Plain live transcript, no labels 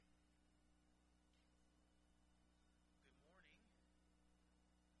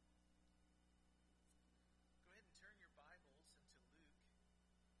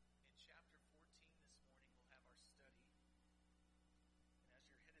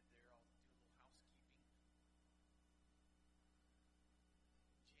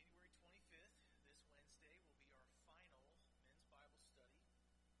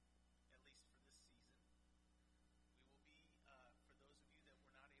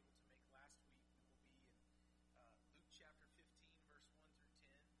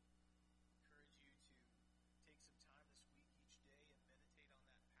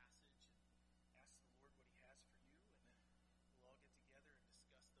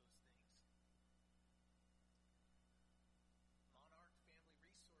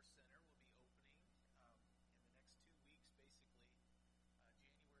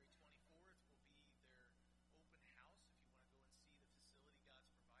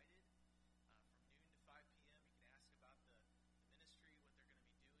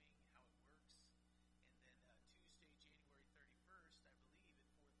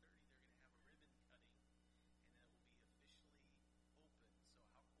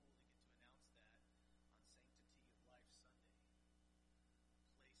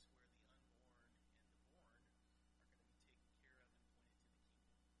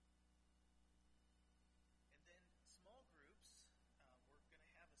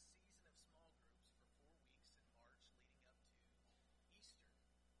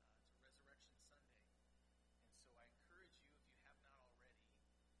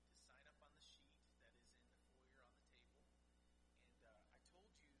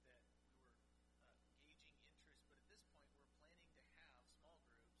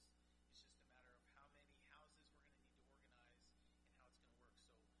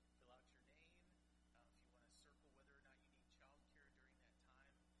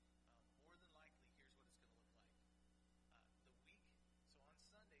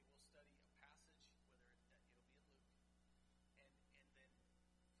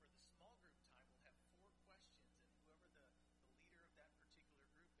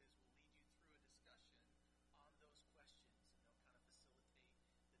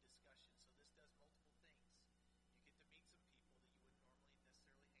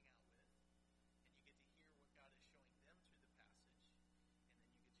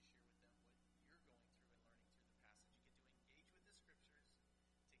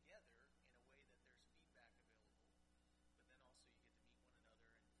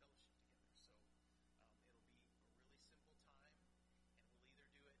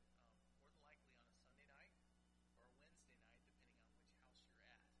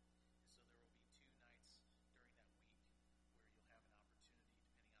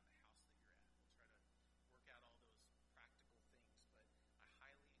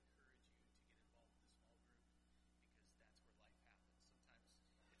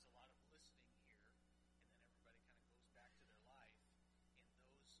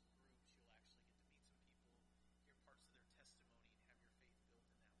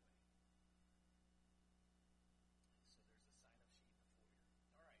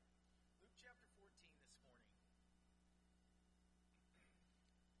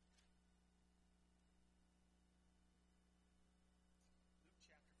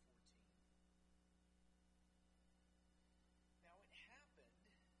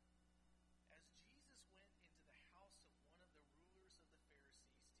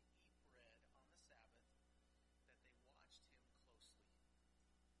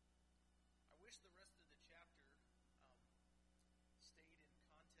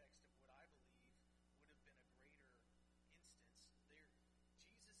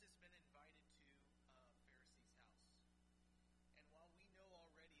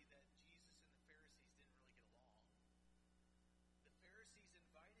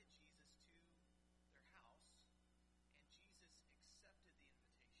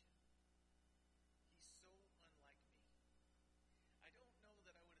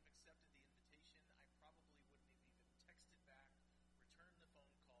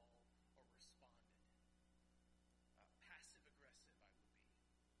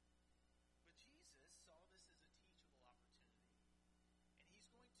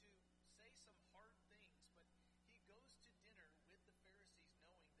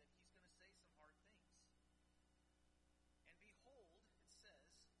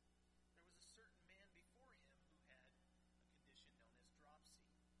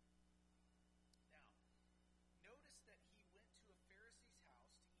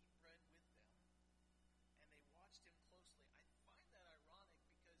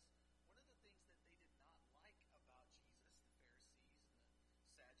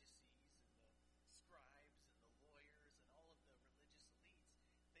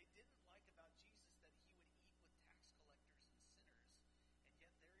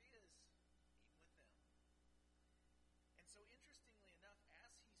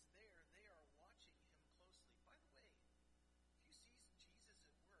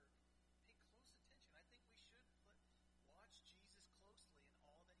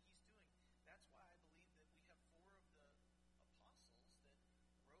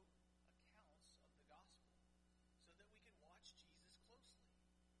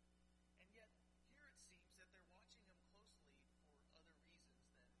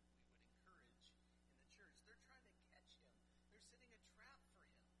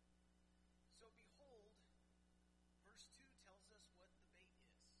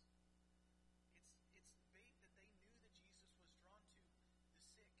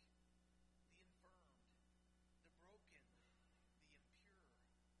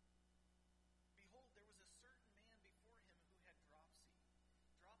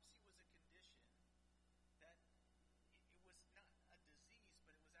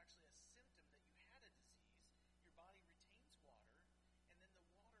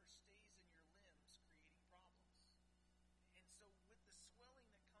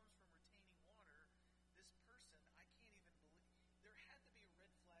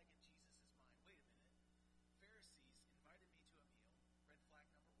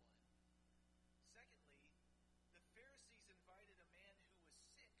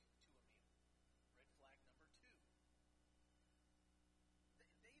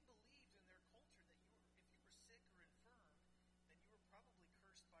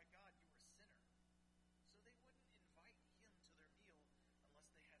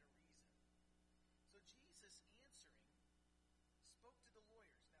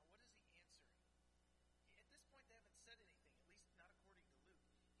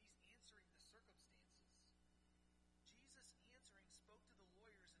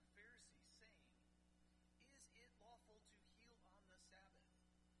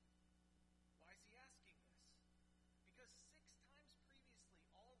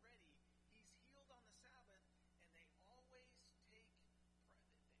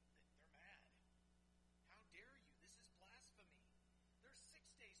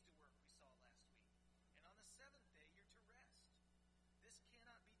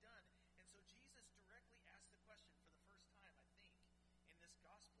this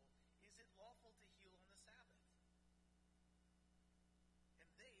gospel, is it lawful to heal on the Sabbath?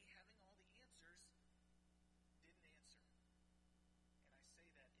 And they, having all the answers, didn't answer. And I say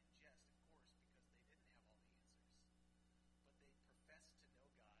that in jest, of course, because they didn't have all the answers. But they professed to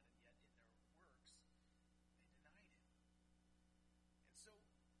know God, and yet in their works, they denied him. And so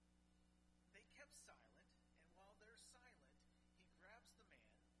they kept silent, and while they're silent, he grabs the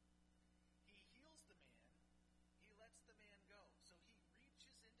man, he heals the man, he lets the man go. So he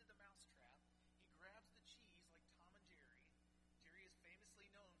reaches into the mousetrap, he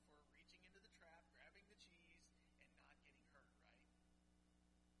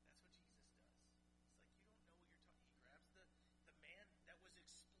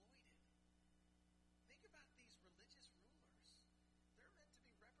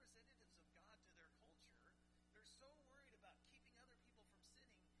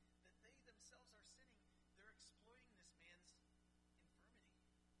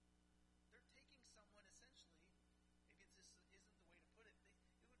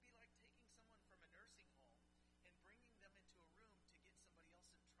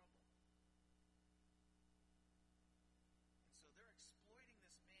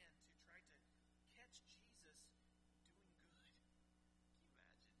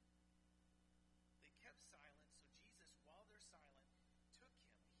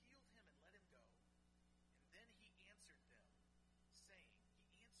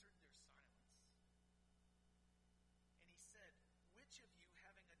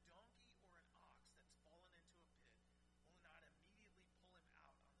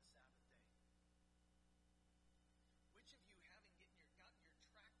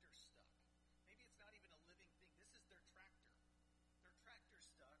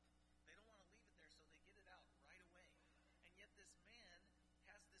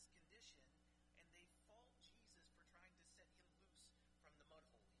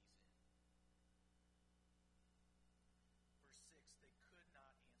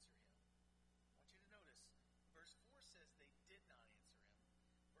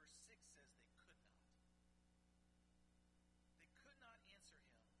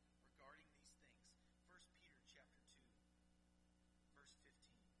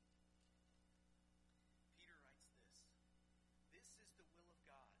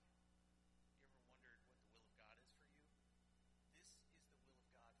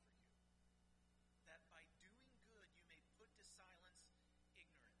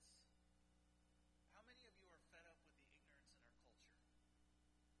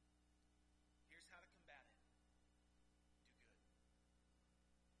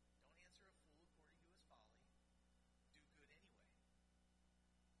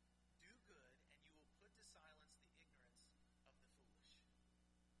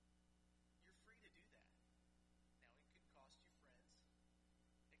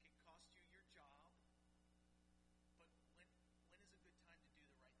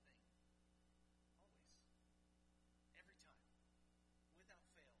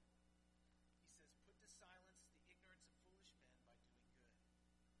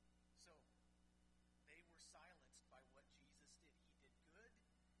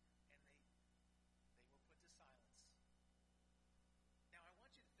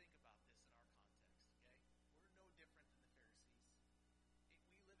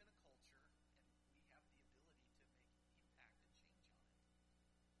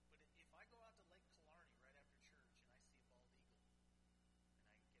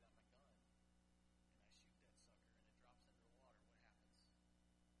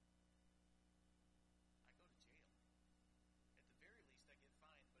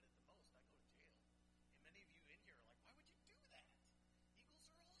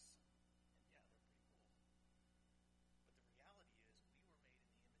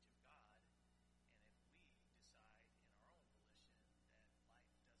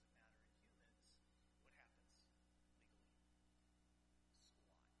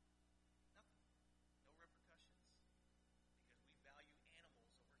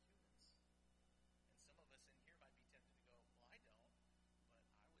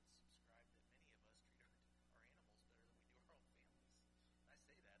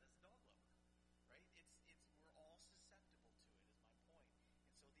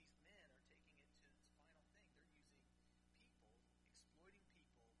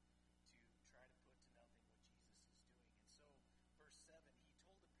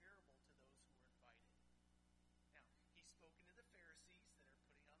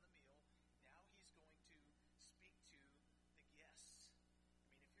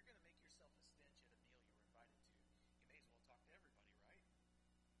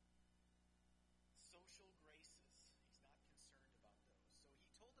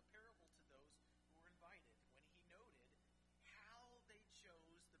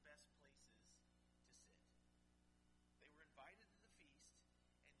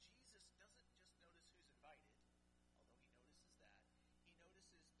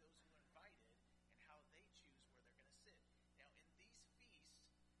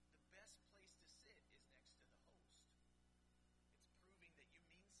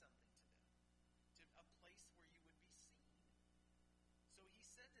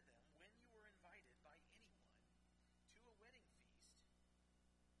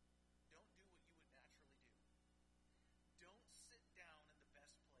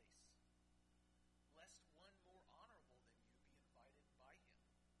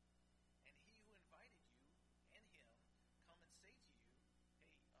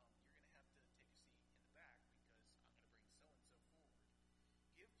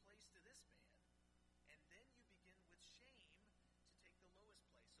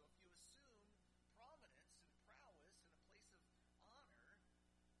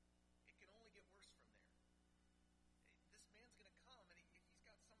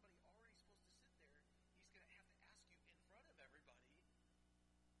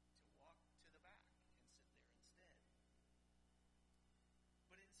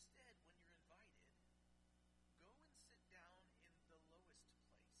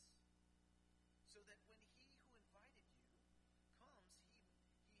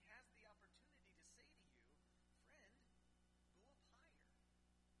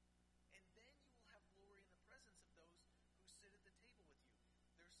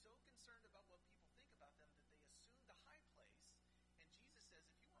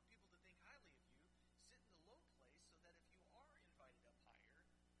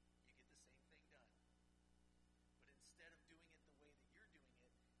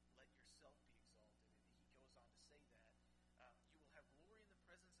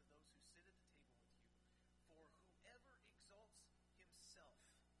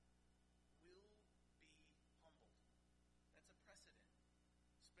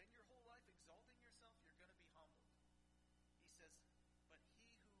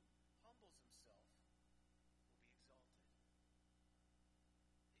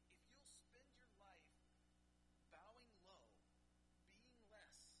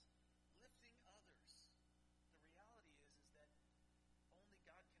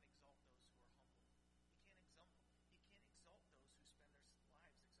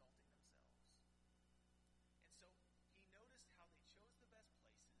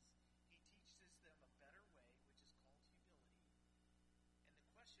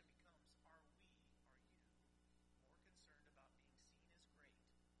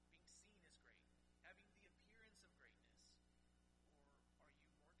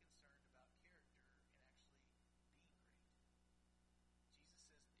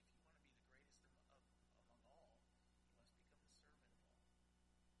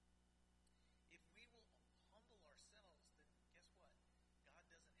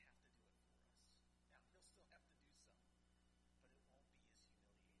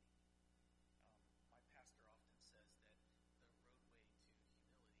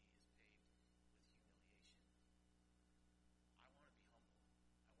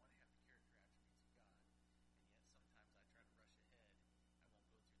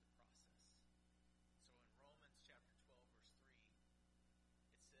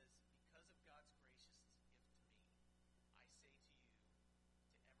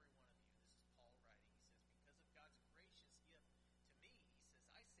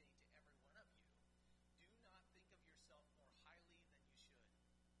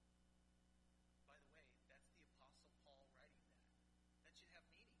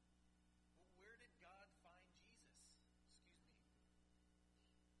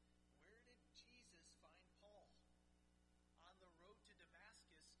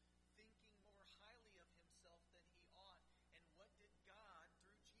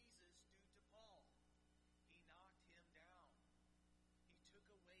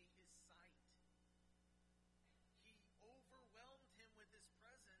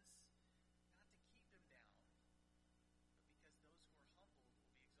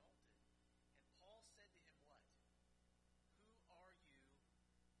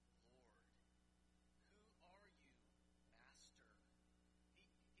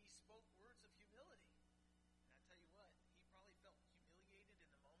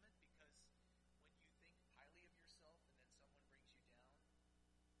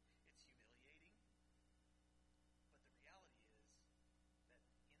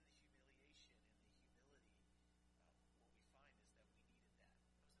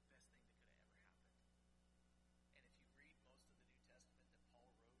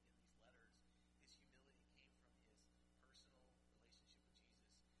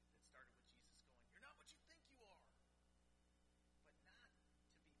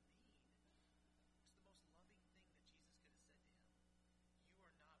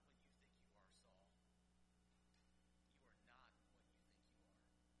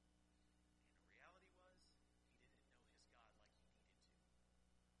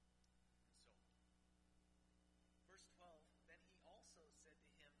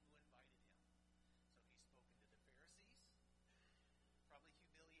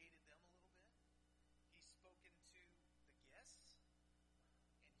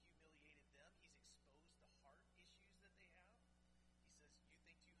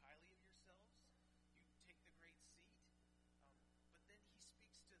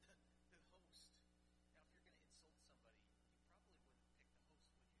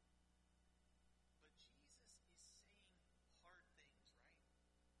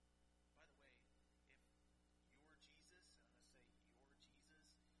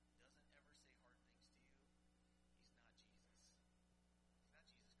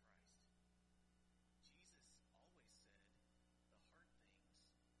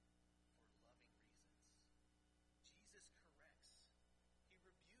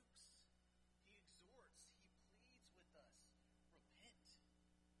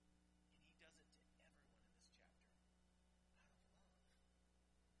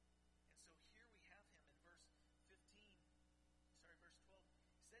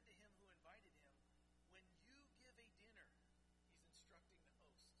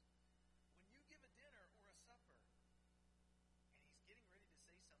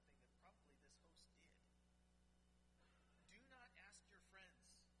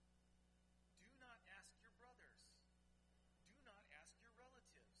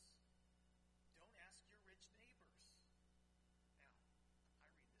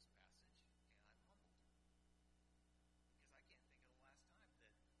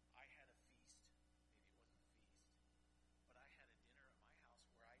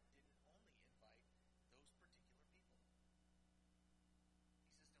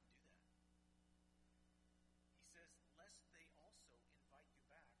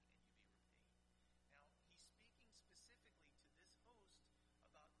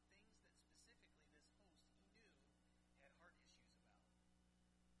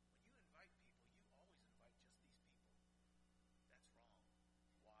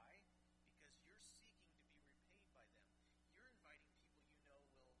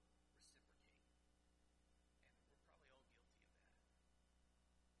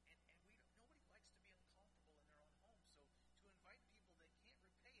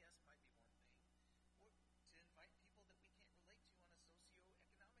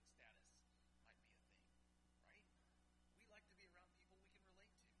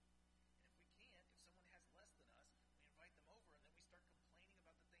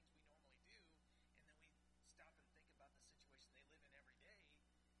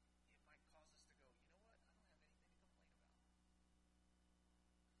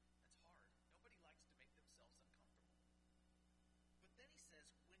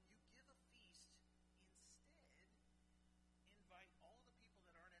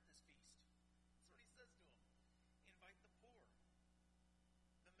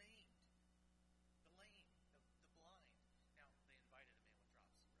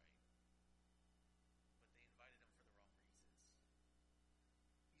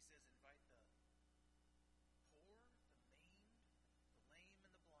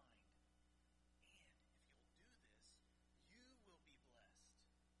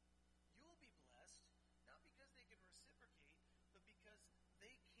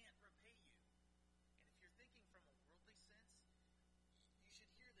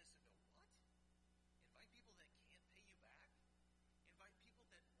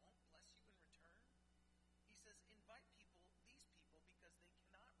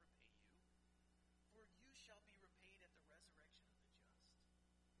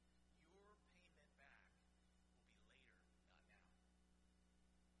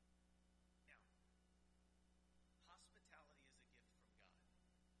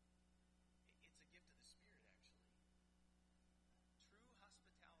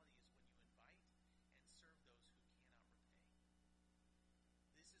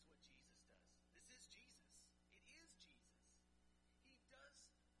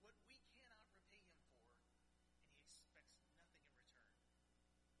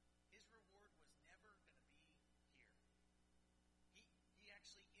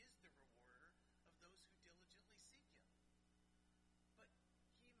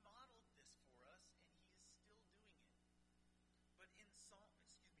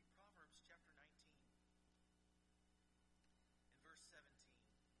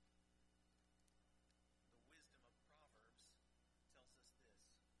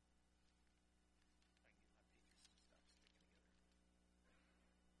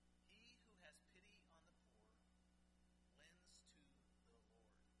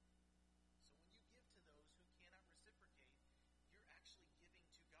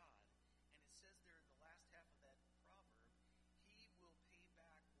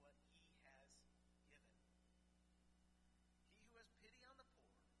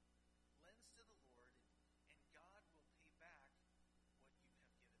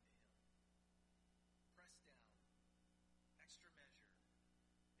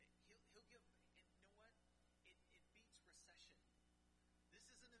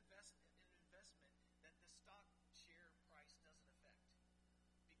stock share price doesn't affect.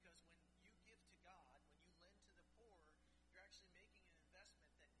 Because when you give to God, when you lend to the poor, you're actually making an investment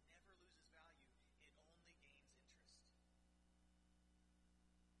that never loses value. It only gains interest.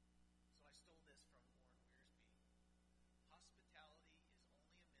 So I stole this from Warren Wiersbe. Hospitality is only a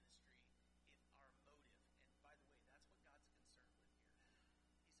ministry if our motive, and by the way, that's what God's concerned with here.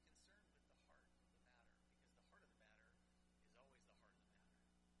 He's concerned with the heart of the matter, because the heart of the matter is always the heart of the matter.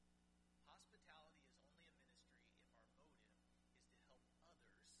 Hospitality is only a ministry if our motive is to help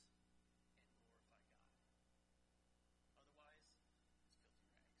others and glorify God.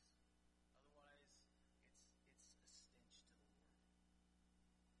 Otherwise, it's filthy rags. Otherwise, it's a stench to the Lord.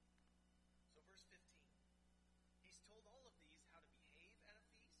 So verse 15. He's told all of these how to behave at a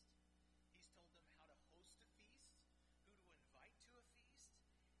feast. He's told them how to host a feast, who to invite to a feast.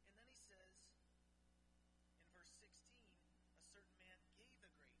 And then he says, in verse 16, a certain man gave a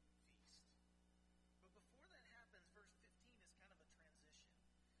great feast. But before that happens, verse 15 is kind of a transition.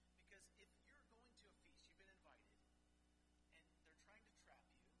 Because if you're going to a feast, you've been invited, and they're trying to trap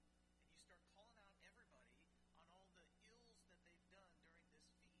you, and you start calling out everybody on all the ills that they've done during this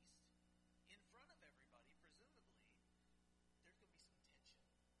feast, in front of everybody, presumably, there's going to be some tension.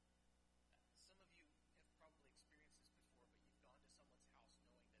 Some of you have probably experienced this before, but you've gone to someone's house knowing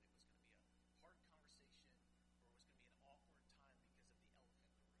that it was going to be a hard conversation, or it was going to be an awkward time because of the elephant in the room.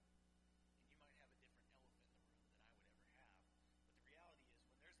 And you might have a different elephant in the room than I would ever have. But the reality is,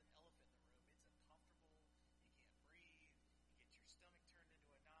 when there's an elephant in the room, it's uncomfortable. You can't breathe. You get your stomach turned into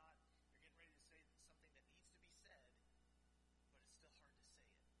a knot. You're getting ready to say something that needs to be said, but it's still hard to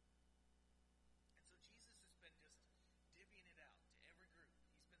say it. And so Jesus has been just divvying it out to every group.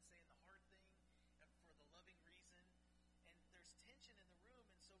 He's been saying the hard thing for the loving reason. And there's tension in the room.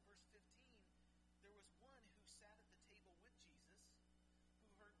 And so verse 15, there was one who sat at the table with Jesus, who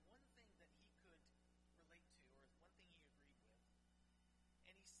heard one thing that he could relate to, or one thing he agreed with.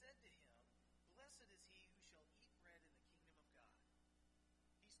 And he said to him, "Blessed is he who shall eat bread in the kingdom of God."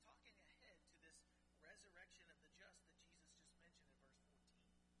 He's talking ahead to this resurrection of the just that Jesus just mentioned in verse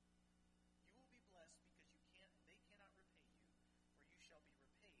 14. You will be blessed because they cannot repay you, for you shall be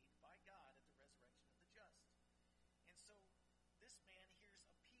repaid by God at the resurrection of the just. And so this man hears a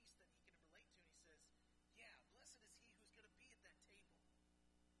piece that he can relate to, and he says, yeah, blessed is he who's going to be at that table.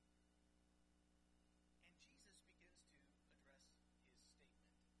 And Jesus begins to address his statement.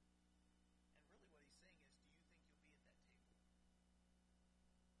 And really what he's saying is, do you think you'll be at that table?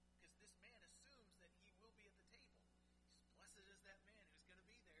 Because this man assumes that he will be at the table. He says, blessed is that man who's going to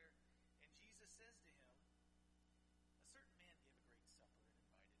be there. And Jesus says to him, a certain man gave a great supper and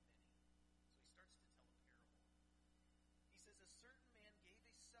invited many. So he starts to tell a parable. He says, a certain man gave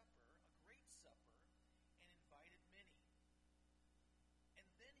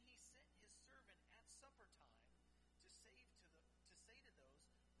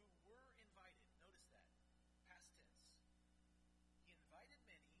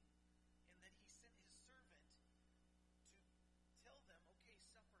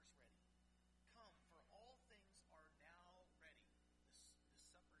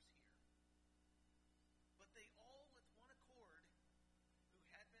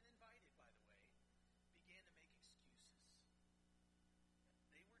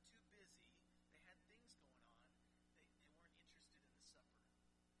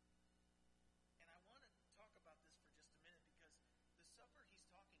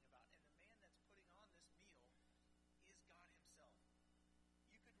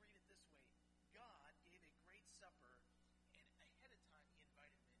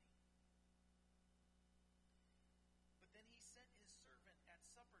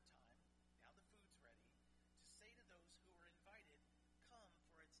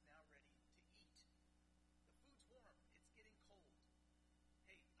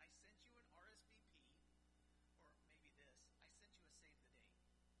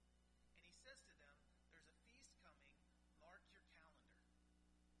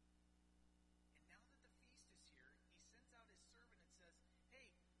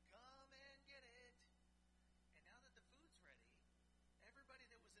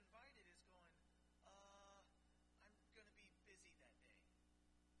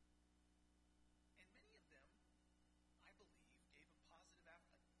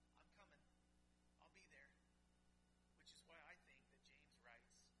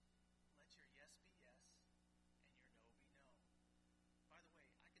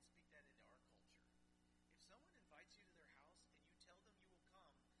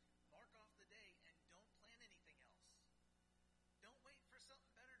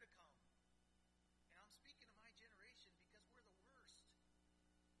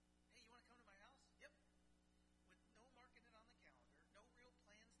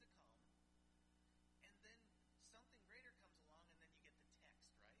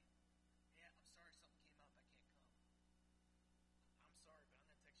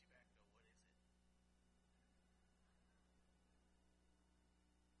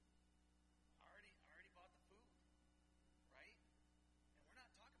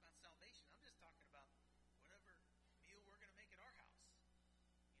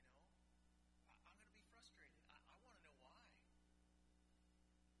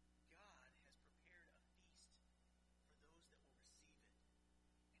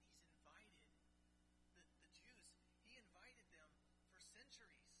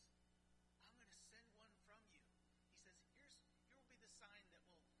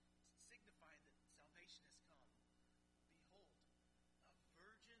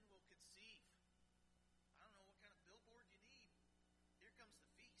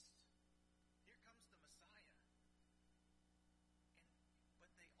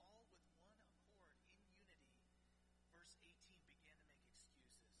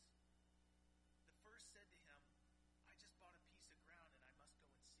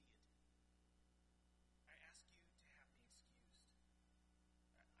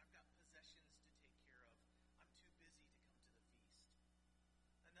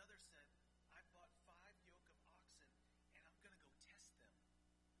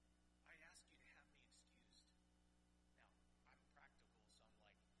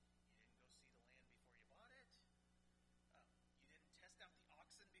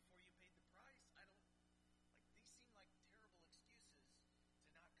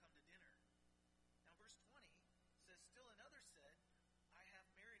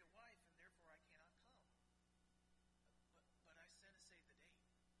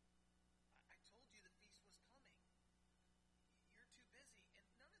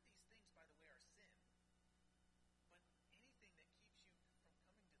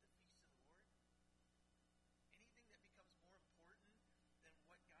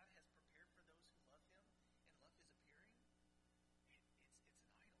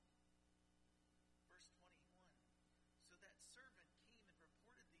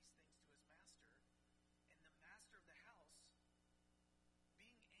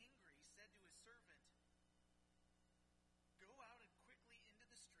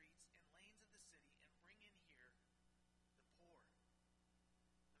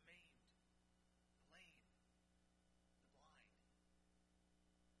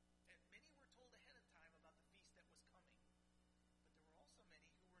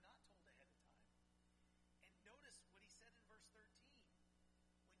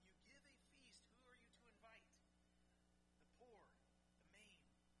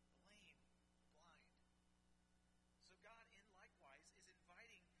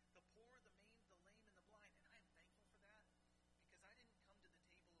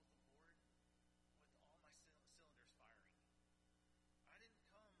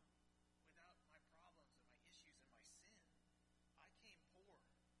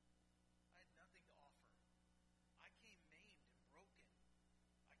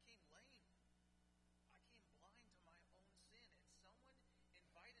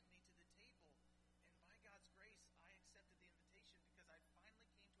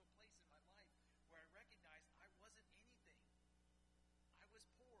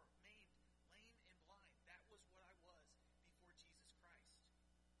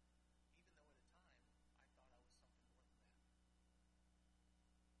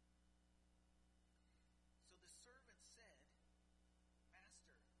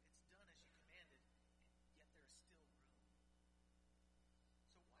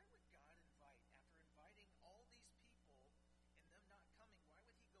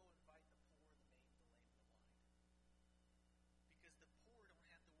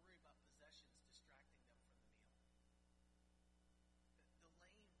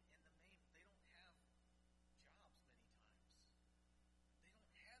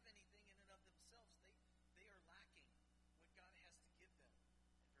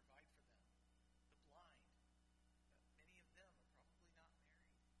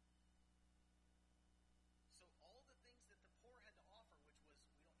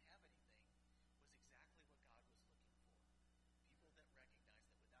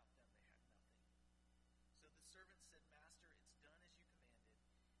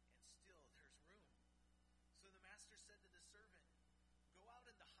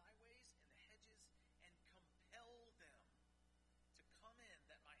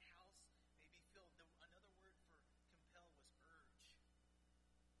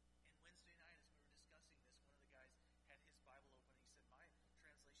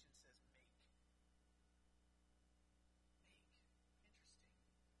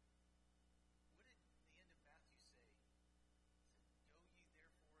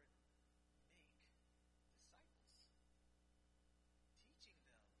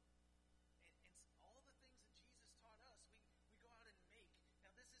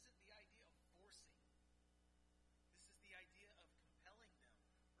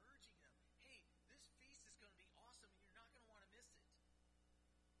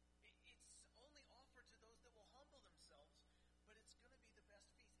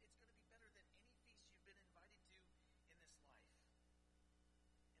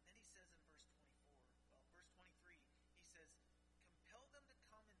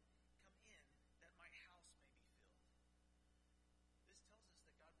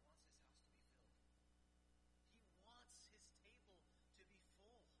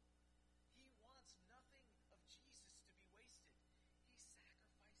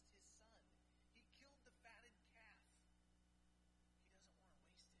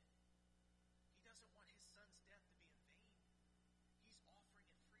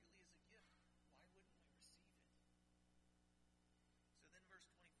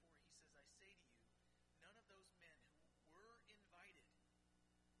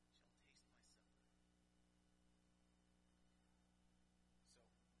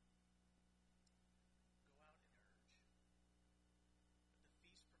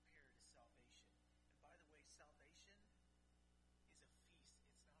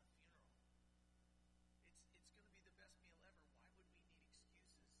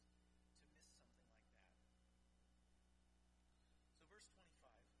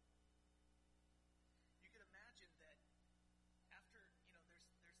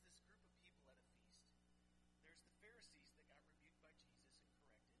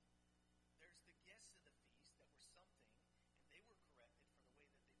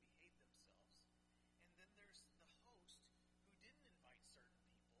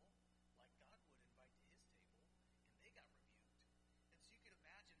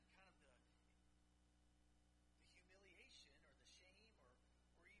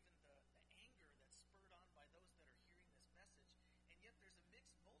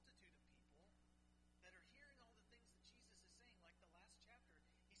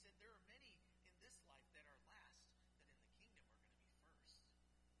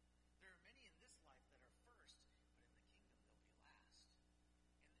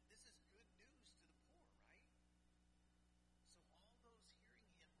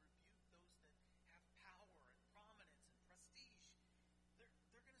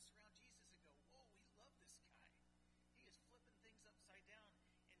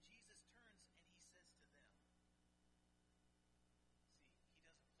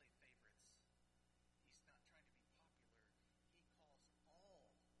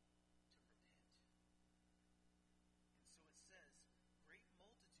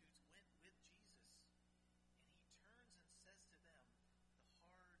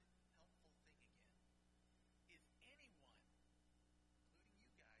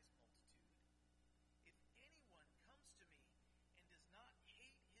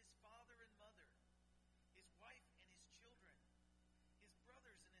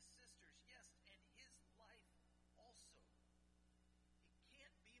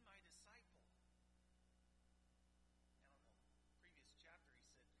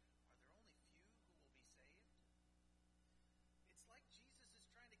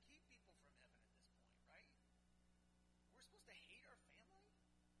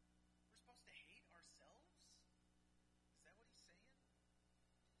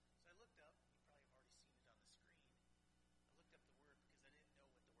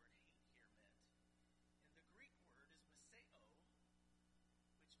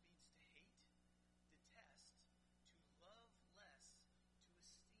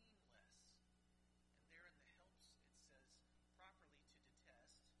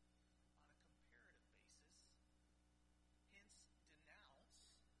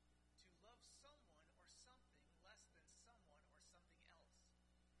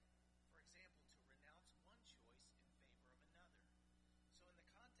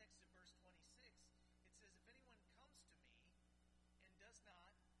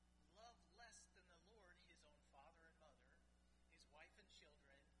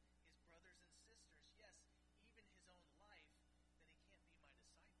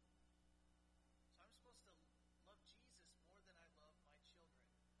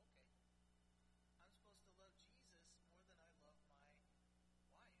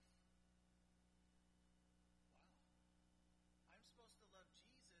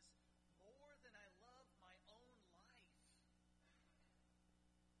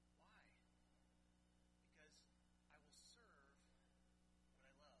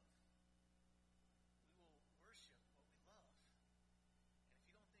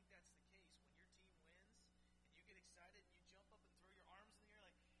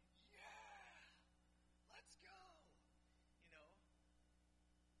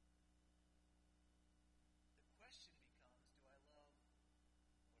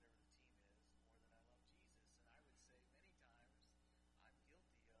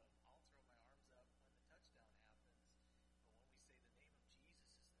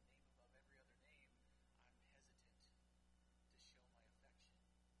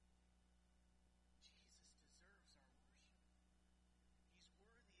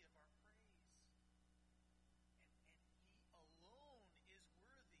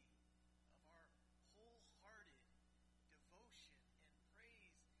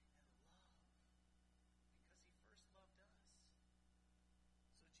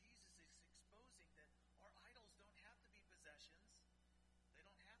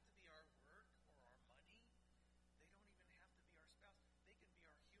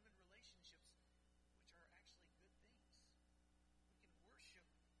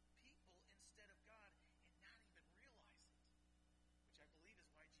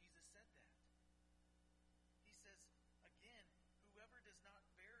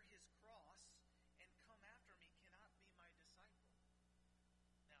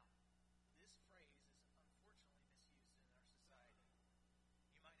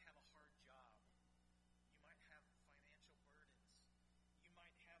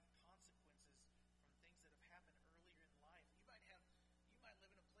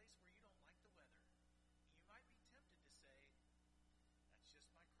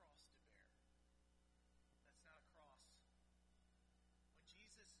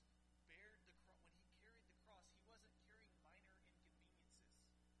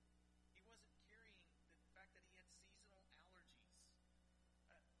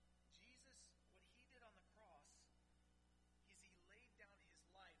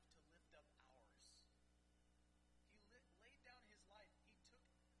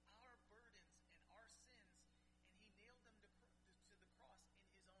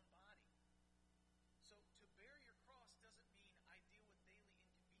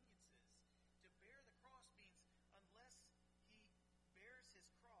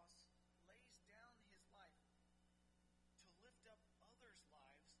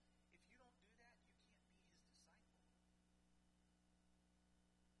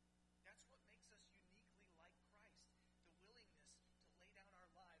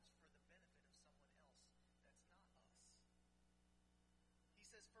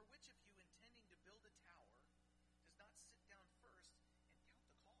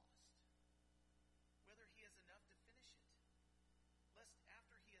lest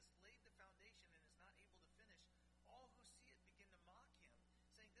after he has laid the foundation and is not able to finish, all who see it begin to mock him,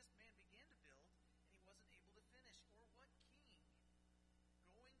 saying, "This man began to build, and he wasn't able to finish." Or what king,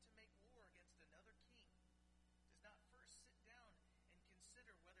 going to make war against another king, does not first sit down and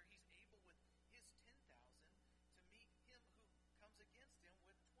consider whether he's able with his 10,000 to meet him who comes against him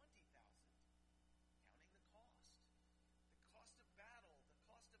with 20,000, counting the cost of battle, the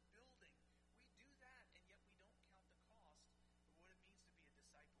cost of building. We do that, and yet we don't count the cost of what it means to be a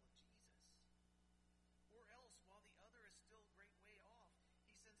disciple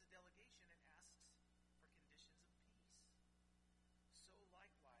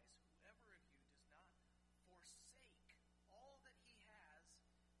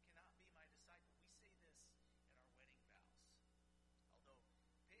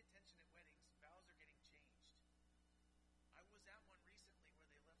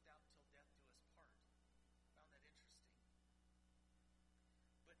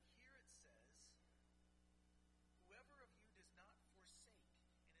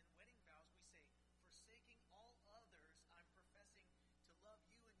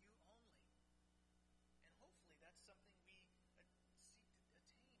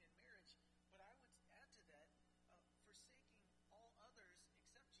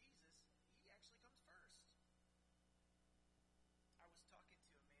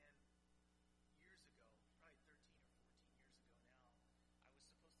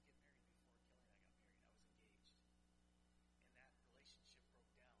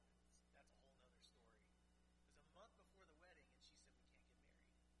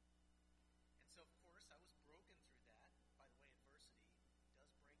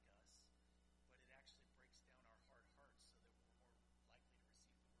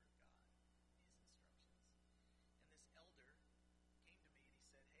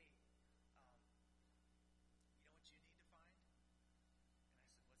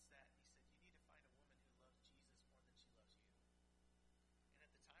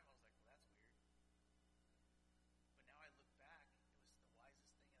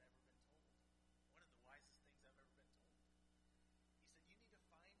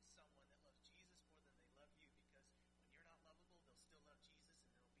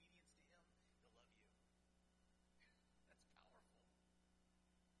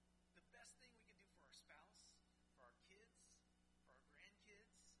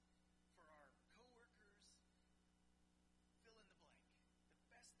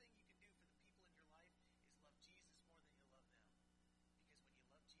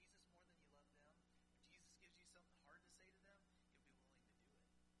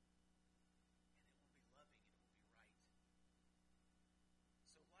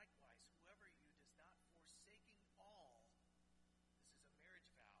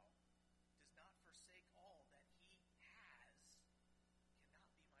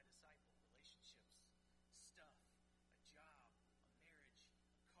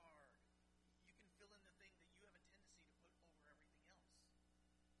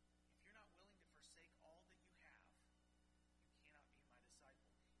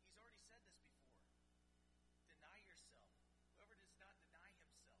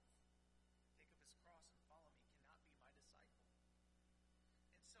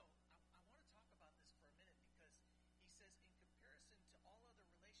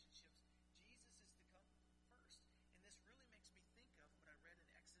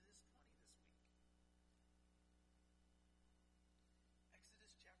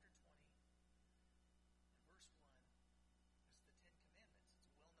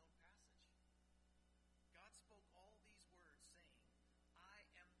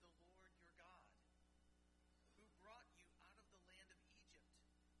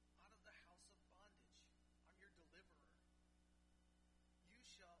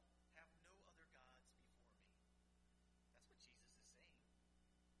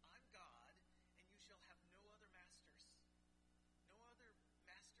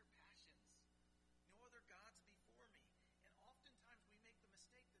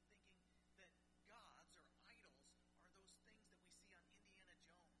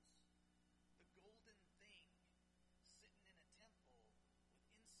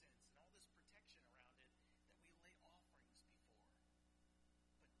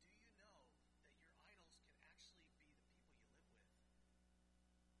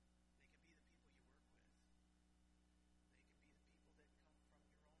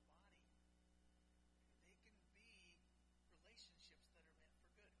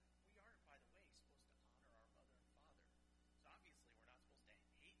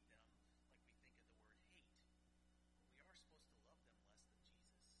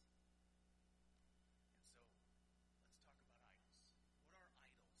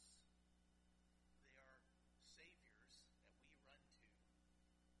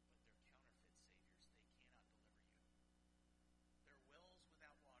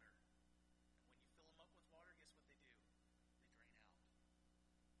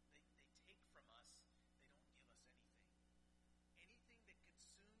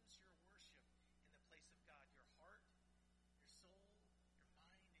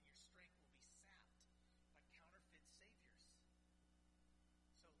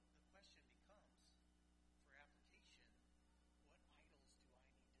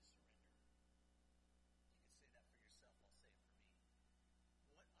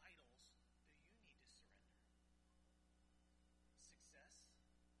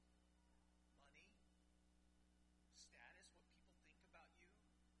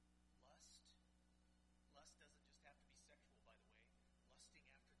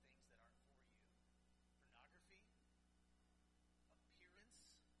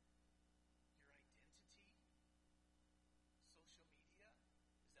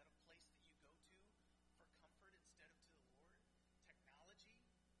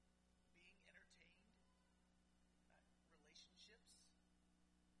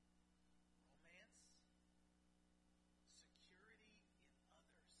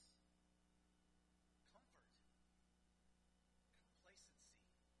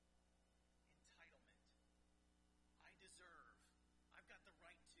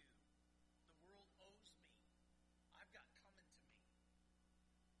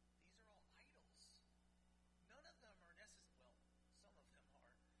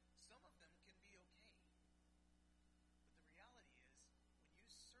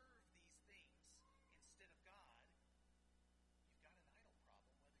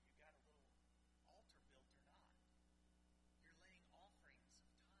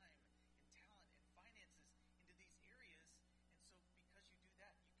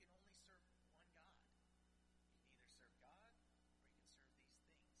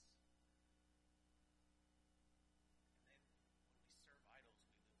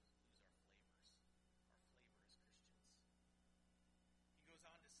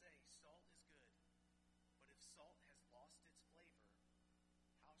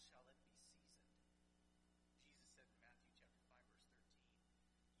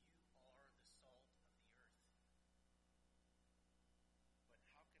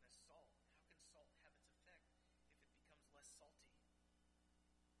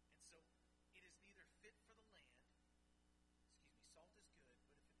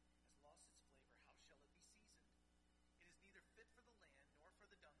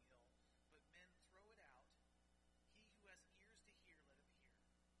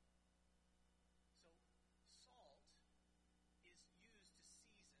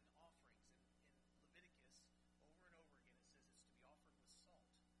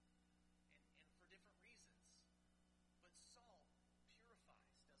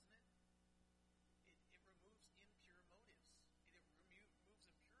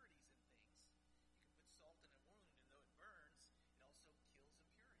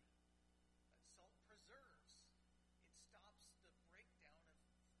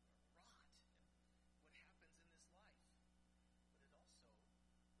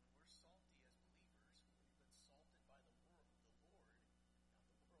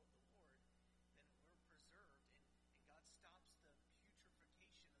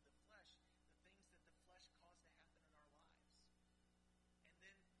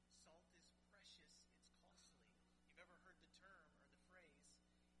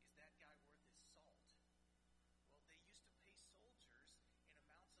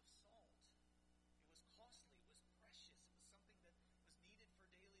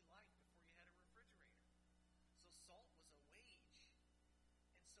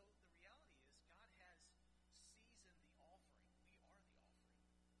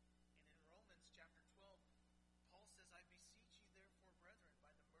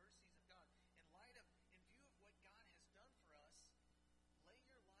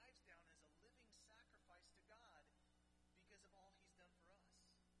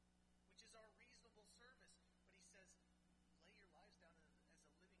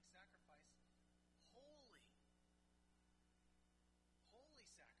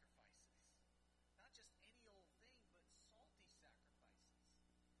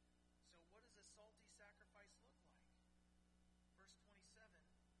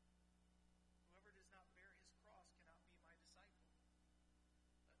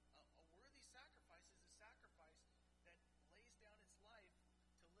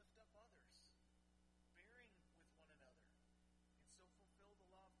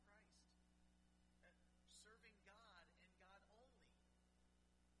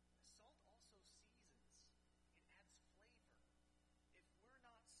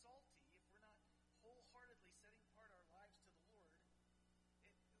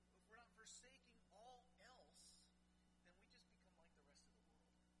forsake